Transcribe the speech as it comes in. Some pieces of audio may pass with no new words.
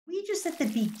we just at the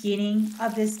beginning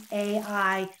of this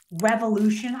AI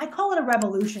revolution? I call it a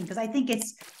revolution because I think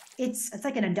it's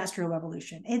like an industrial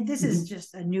revolution. And this is Mhm.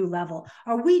 just a new level.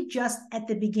 Are we just at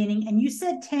the beginning? And you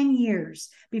said 10 years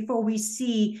before we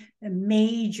see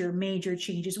major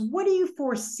changes. What do you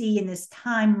foresee in this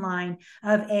timeline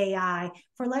of AI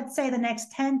for, let's say, the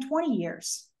next 10, 20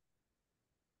 years?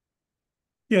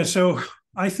 Yeah, so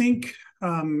I think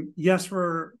yes,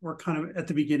 we're kind of at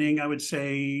the beginning. I would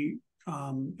say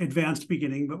advanced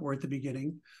beginning, but we're at the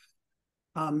beginning.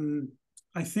 Um,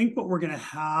 I think what we're going to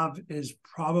have is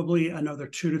probably another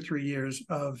 2 to 3 years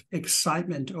of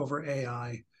excitement over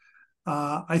AI.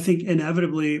 I think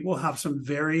inevitably we'll have some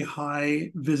very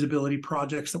high visibility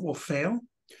projects that will fail,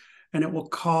 and it will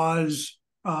cause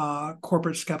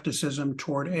corporate skepticism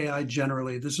toward AI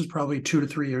generally. This is probably 2 to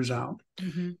 3 years out.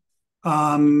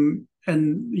 Mm-hmm.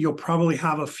 And you'll probably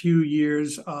have a few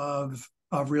years of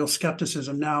real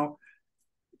skepticism. Now,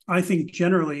 I think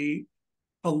generally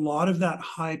a lot of that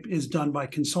hype is done by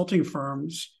consulting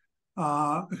firms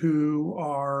who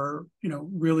are,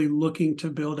 really looking to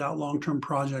build out long-term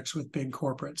projects with big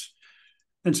corporates.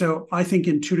 And so I think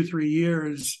in 2 to 3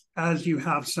 years, as you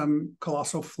have some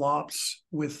colossal flops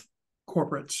with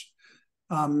corporates,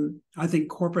 I think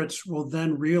corporates will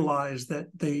then realize that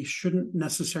they shouldn't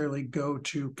necessarily go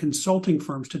to consulting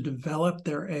firms to develop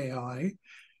their AI.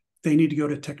 They need to go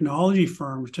to technology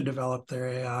firms to develop their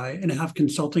AI and have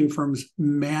consulting firms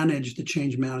manage the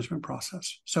change management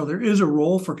process. So there is a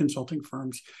role for consulting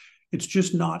firms. It's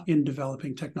just not in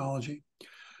developing technology.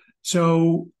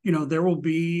 So, there will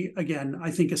be, again, I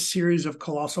think a series of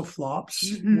colossal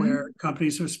flops Mm-hmm. where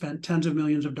companies have spent tens of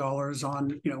millions of dollars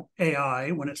on, AI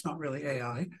when it's not really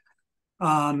AI.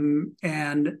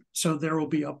 And so there will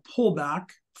be a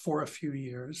pullback for a few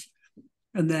years.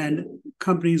 And then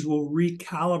companies will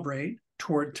recalibrate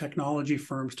toward technology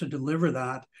firms to deliver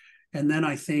that. And then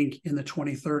I think in the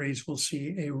 2030s, we'll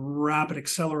see a rapid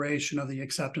acceleration of the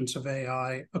acceptance of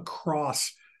AI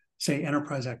across, say,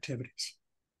 enterprise activities.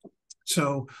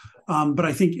 So, but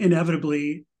I think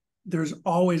inevitably there's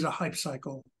always a hype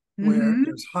cycle where Mm-hmm.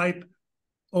 there's hype,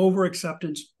 over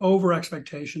acceptance, over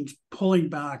expectations, pulling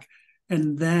back,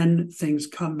 and then things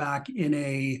come back in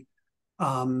a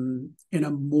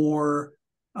more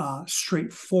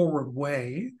straightforward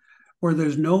way, where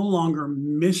there's no longer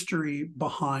mystery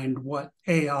behind what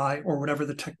AI or whatever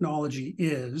the technology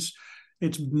is.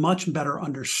 It's much better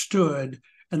understood,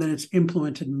 and then it's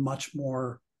implemented much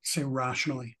more, say,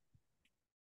 rationally.